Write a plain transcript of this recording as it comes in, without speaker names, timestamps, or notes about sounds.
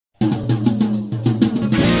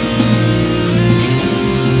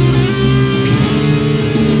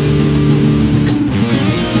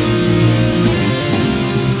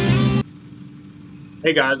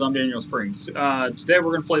Hey guys, I'm Daniel Springs. Today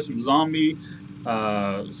we're going to play some Zombie.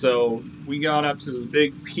 So we got up to this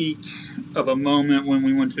big peak of a moment when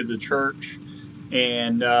we went to the church.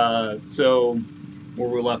 And so where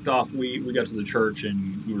we left off, we got to the church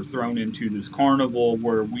and we were thrown into this carnival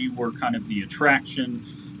where we were kind of the attraction.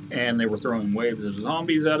 And they were throwing waves of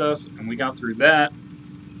zombies at us. And we got through that.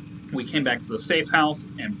 We came back to the safe house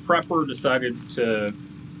and Prepper decided to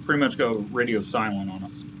pretty much go radio silent on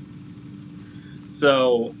us.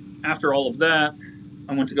 So after all of that,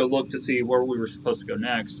 I went to go look to see where we were supposed to go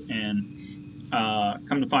next, and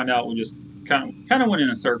come to find out, we just kind of went in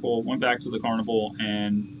a circle, went back to the carnival,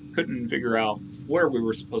 and couldn't figure out where we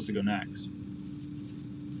were supposed to go next.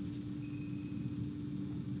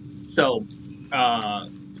 So I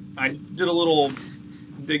did a little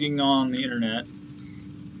digging on the internet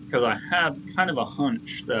because I had kind of a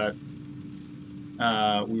hunch that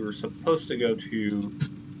we were supposed to go to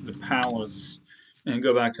the palace and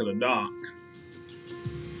go back to the dock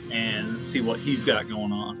and see what he's got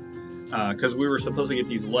going on. Because we were supposed to get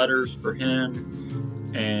these letters for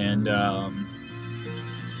him, and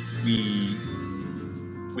we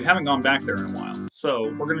haven't gone back there in a while. So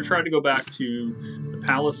we're going to try to go back to the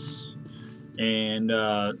palace and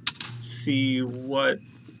see what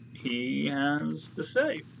he has to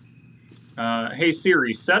say. Hey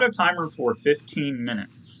Siri, set a timer for 15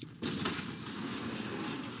 minutes.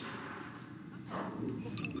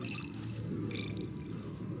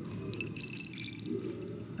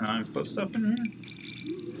 Can I put stuff in here?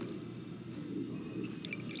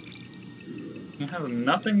 You have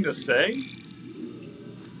nothing to say?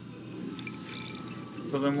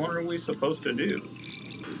 So then what are we supposed to do?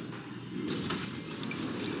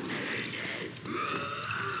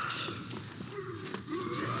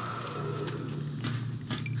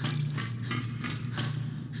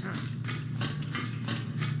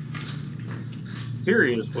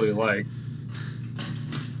 Seriously, like,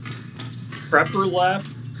 Prepper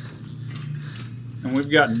left, and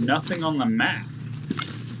we've got nothing on the map.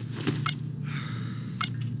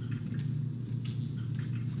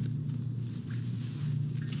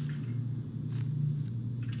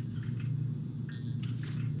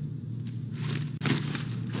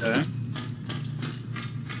 Okay.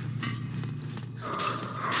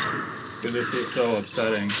 Dude, this is so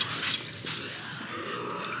upsetting.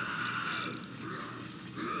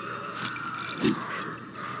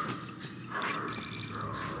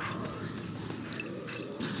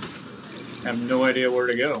 I have no idea where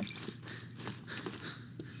to go.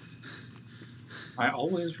 I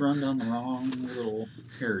always run down the wrong little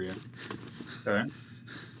area. Okay.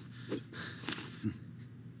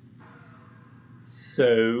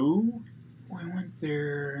 So, we went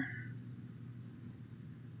there.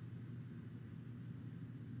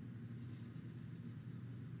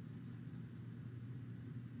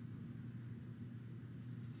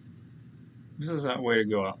 This is that way to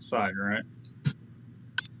go outside, right?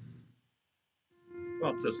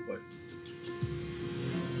 About this way.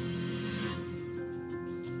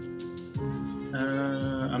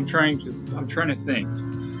 I'm trying to think.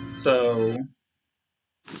 So,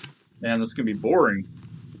 man, this is gonna be boring.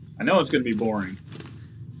 I know it's gonna be boring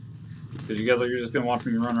because you guys are just gonna watch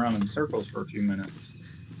me run around in circles for a few minutes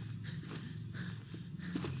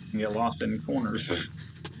and get lost in corners.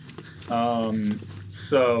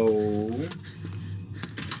 So.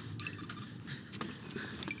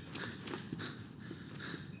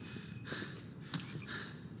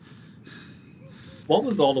 What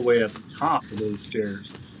was all the way at the top of those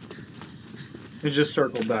stairs? It just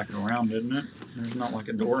circled back around, didn't it? There's not like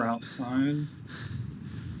a door outside.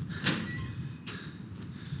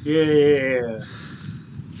 Yeah.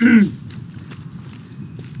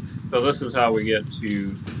 So this is how we get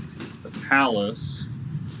to the palace.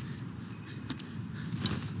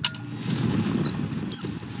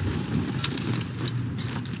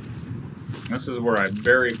 This is where I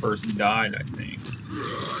very first died, I think.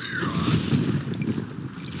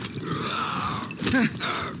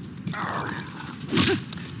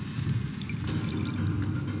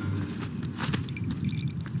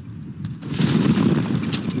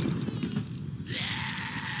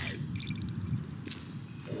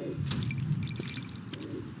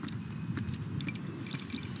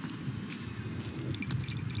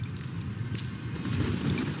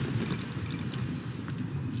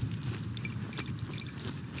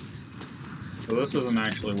 So this isn't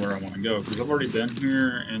actually where I want to go, because I've already been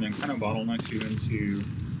here, and it kind of bottlenecks you into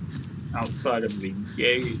outside of the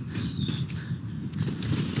gates.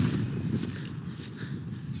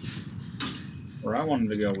 Where I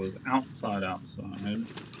wanted to go was outside.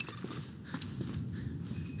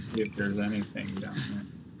 See if there's anything down here.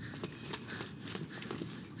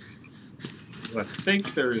 I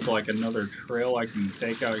think there's like another trail I can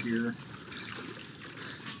take out here.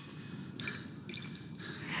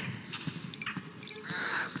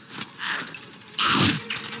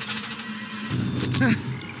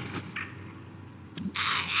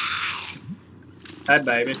 Hi,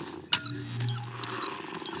 baby.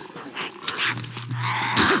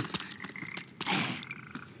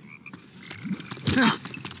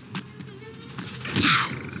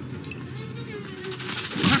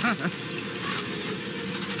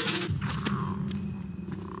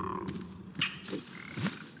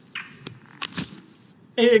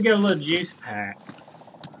 Hey, got a little juice pack.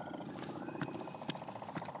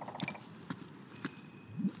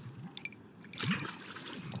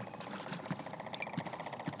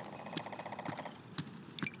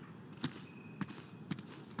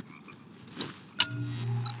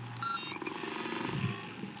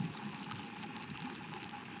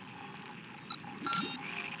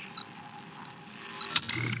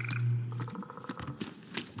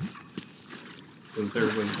 Because there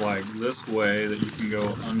was like this way that you can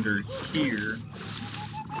go under here.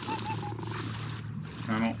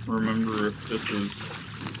 I don't remember if this is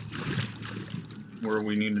where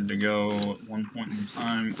we needed to go at one point in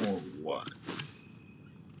time or what.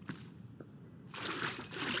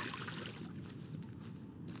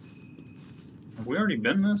 Have we already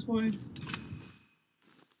been this way?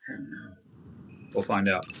 We'll find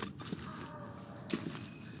out.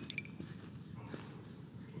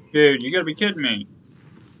 Dude, you gotta be kidding me.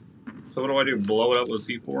 So what do I do? Blow it up with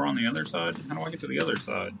C4 on the other side? How do I get to the other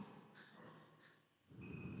side?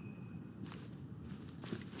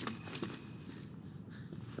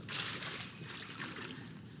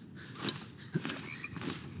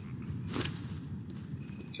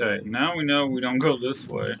 Okay, now we know we don't go this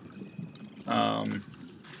way.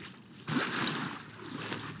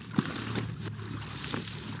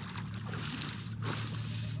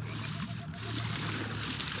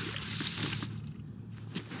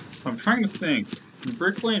 I'm trying to think.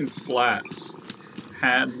 Brick Lane Flats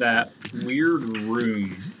had that weird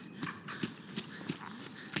room.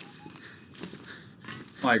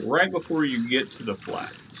 Like right before you get to the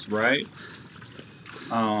flats, right?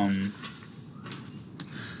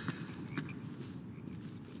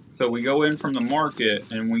 So we go in from the market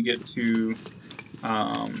and we get to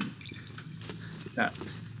that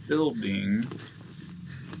building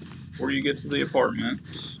before you get to the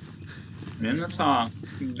apartments. And in the top,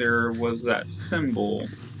 there was that symbol.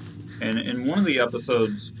 And in one of the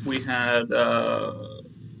episodes, we had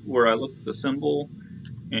where I looked at the symbol,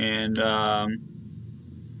 and is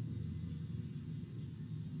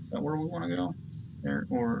that where we want to go? There,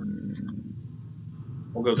 or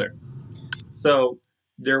we'll go there. So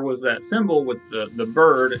there was that symbol with the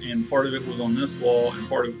bird, and part of it was on this wall, and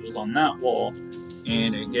part of it was on that wall,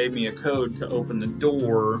 and it gave me a code to open the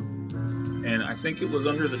door. And I think it was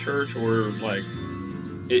under the church, or like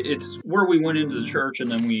it's where we went into the church, and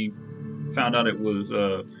then we found out it was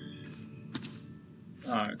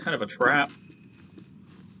kind of a trap.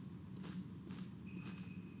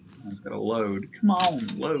 It's got to load. Come on,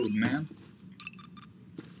 load, man.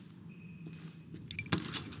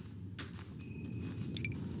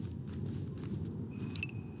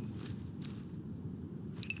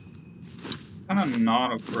 I'm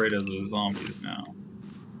not afraid of the zombies now.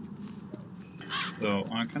 So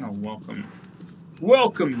I kind of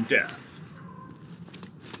welcome death.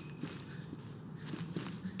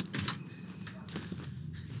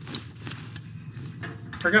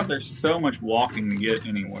 I forgot there's so much walking to get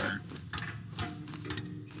anywhere.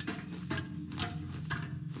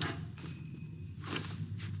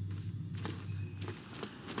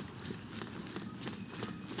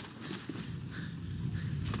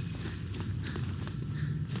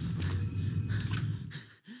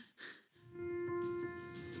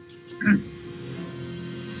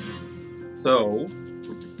 So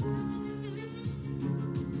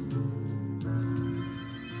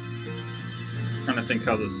trying to think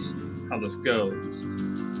how this goes,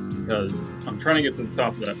 because I'm trying to get to the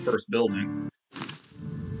top of that first building.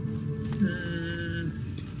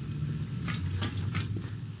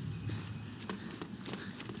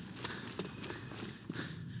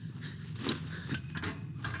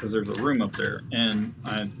 Because there's a room up there, and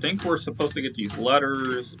I think we're supposed to get these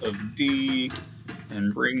letters of D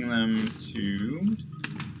and bring them to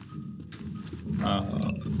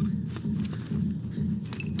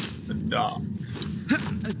the dock.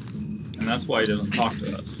 And that's why he doesn't talk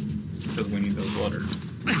to us, because we need those letters.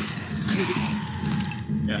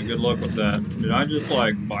 Yeah, good luck with that. Did I just,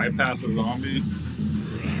 like, bypass a zombie?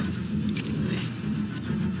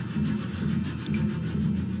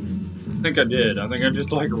 think I did. I think I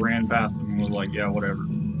just like ran past him and was like, yeah, whatever.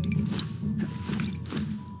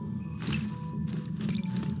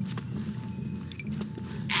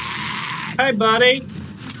 Hey, buddy.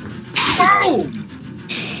 Oh!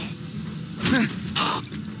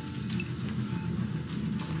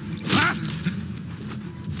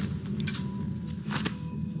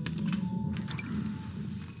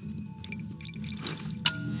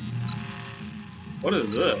 What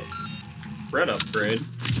is this? Spread upgrade.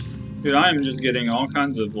 Dude, I am just getting all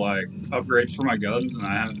kinds of, like, upgrades for my guns, and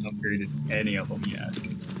I haven't upgraded any of them yet.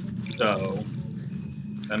 So,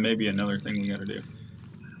 that may be another thing we gotta do.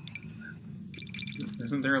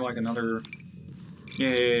 Isn't there, like, another...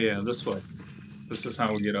 Yeah, this way. This is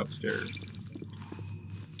how we get upstairs.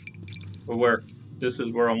 But where... This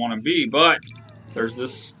is where I want to be, but... There's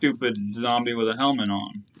this stupid zombie with a helmet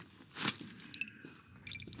on.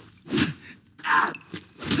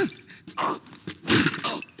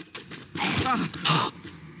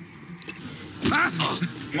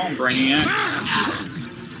 Come on, Brainiac.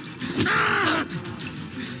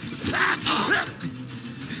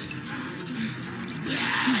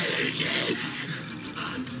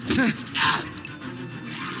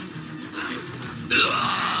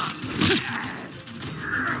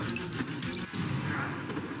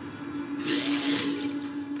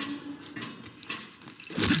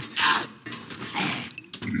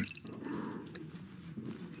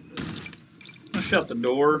 I'll shut the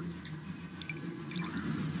door.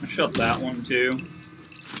 I'll shut that one too.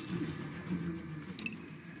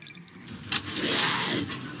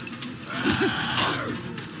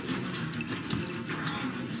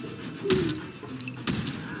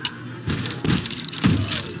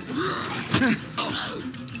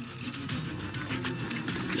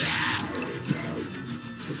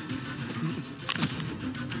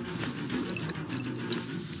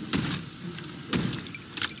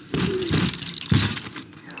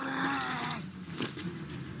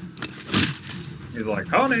 He's like,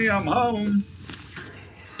 honey, I'm home.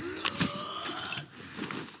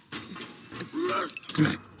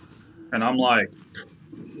 And I'm like,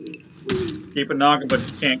 keep it knocking, but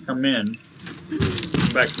you can't come in. Come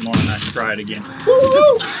back tomorrow night and try it again.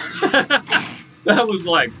 Woo! That was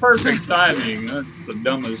like perfect timing. That's the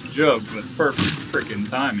dumbest joke, but perfect freaking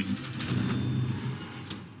timing.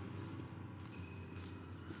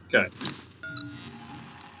 Okay.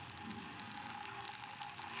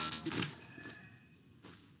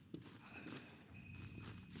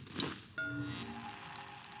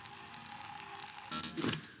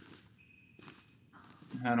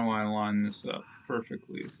 How do I line this up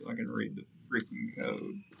perfectly so I can read the freaking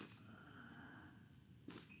code?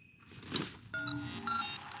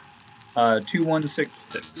 2166.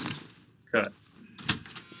 Cut.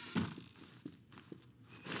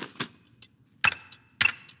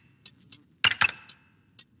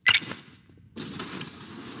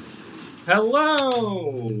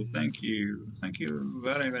 Hello! Thank you. Thank you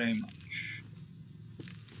very, very much.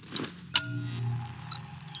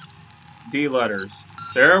 D letters.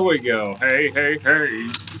 There we go. Hey, hey,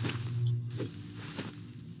 hey.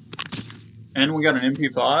 And we got an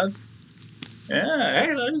MP5? Yeah,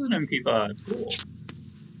 hey, there's an MP5. Cool.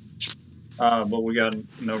 But we got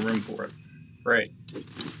no room for it. Great.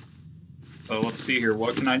 So let's see here.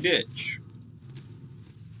 What can I ditch?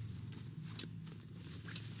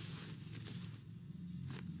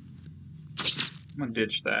 I'm gonna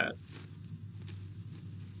ditch that.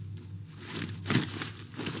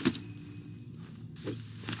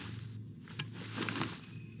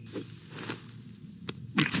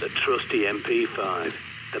 The trusty MP5,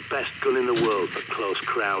 the best gun in the world for close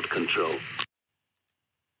crowd control.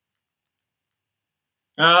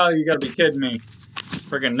 Oh, you gotta be kidding me.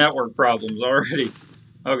 Freaking network problems already.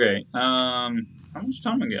 Okay, how much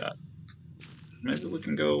time we got? Maybe we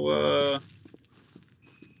can go,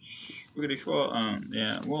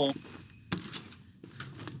 yeah, well,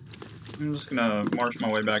 I'm just gonna march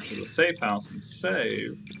my way back to the safe house and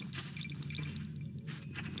save.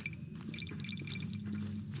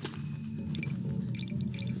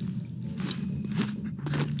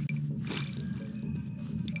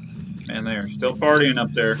 Man, they are still partying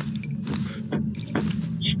up there.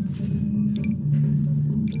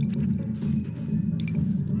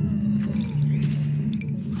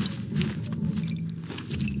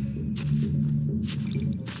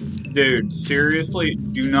 Dude, seriously,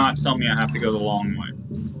 do not tell me I have to go the long way.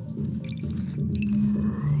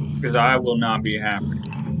 Because I will not be happy.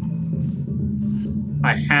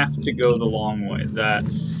 I have to go the long way.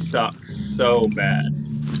 That sucks so bad.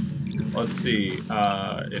 Let's see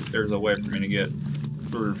if there's a way for me to get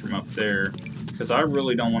through from up there. Because I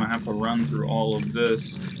really don't want to have to run through all of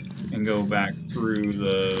this and go back through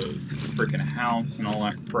the freaking house and all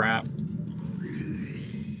that crap.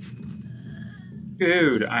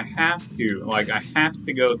 Dude, I have to. Like, I have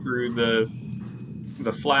to go through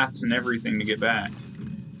the flats and everything to get back.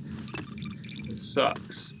 This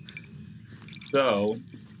sucks. So,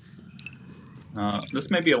 this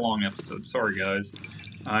may be a long episode. Sorry, guys.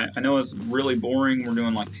 I know it's really boring. We're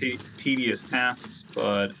doing, like, tedious tasks,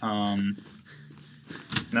 but,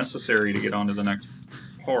 necessary to get on to the next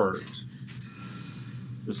part.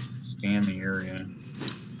 Just scan the area.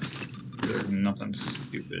 There's nothing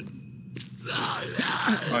stupid.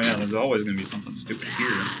 Oh yeah, there's always gonna be something stupid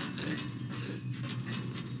here.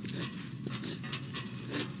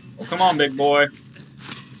 Well, come on, big boy.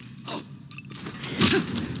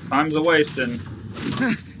 Time's a wasting.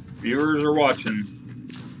 Viewers are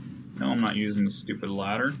watching. No, I'm not using the stupid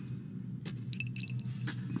ladder.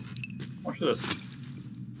 Watch this.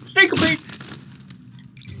 Sneak a peek!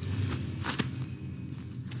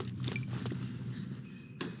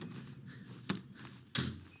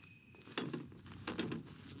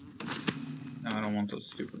 No, I don't want those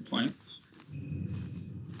stupid planks.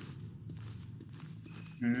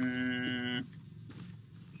 Yeah,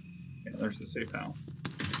 there's the safe house.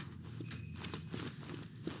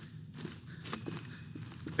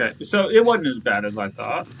 Okay, so it wasn't as bad as I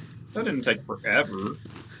thought. That didn't take forever.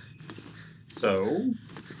 So,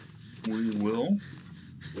 we will...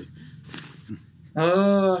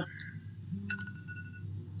 we'll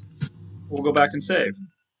go back and save.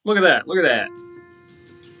 Look at that, look at that.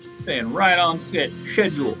 Staying right on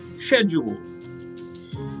schedule.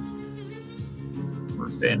 We're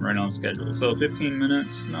staying right on schedule. So 15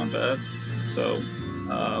 minutes, not bad. So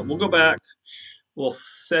we'll go back. We'll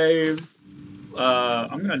save.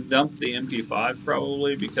 I'm gonna dump the MP5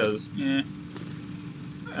 probably because, I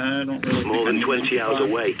don't really. More than 20 hours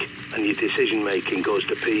awake, and your decision making goes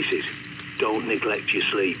to pieces. Don't neglect your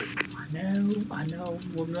sleep. I know.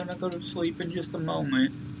 We're gonna go to sleep in just a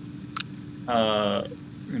moment. I'm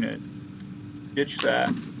gonna ditch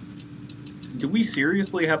that. Do we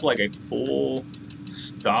seriously have like a full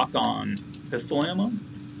stock on pistol ammo?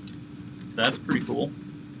 That's pretty cool.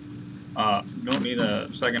 Don't need a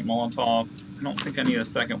second Molotov. I don't think I need a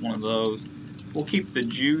second one of those. We'll keep the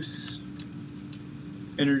juice,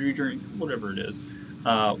 energy drink, whatever it is.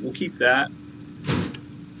 We'll keep that.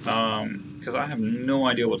 Because I have no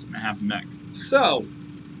idea what's going to happen next. So,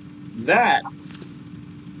 that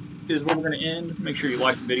is where we're going to end. Make sure you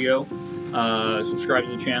like the video, subscribe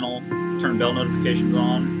to the channel, turn bell notifications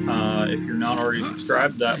on. If you're not already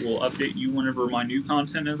subscribed, that will update you whenever my new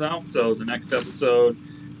content is out. So the next episode,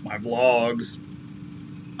 my vlogs.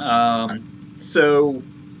 So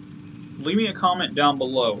leave me a comment down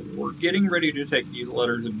below. We're getting ready to take these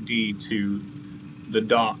letters of D to the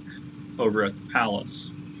dock over at the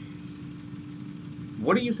palace.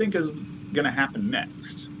 What do you think is going to happen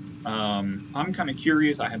next? I'm kind of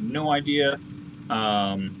curious. I have no idea.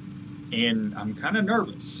 And I'm kind of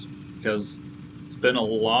nervous because it's been a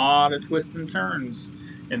lot of twists and turns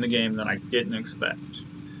in the game that I didn't expect.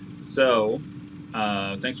 So,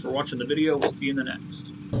 thanks for watching the video. We'll see you in the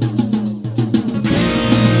next.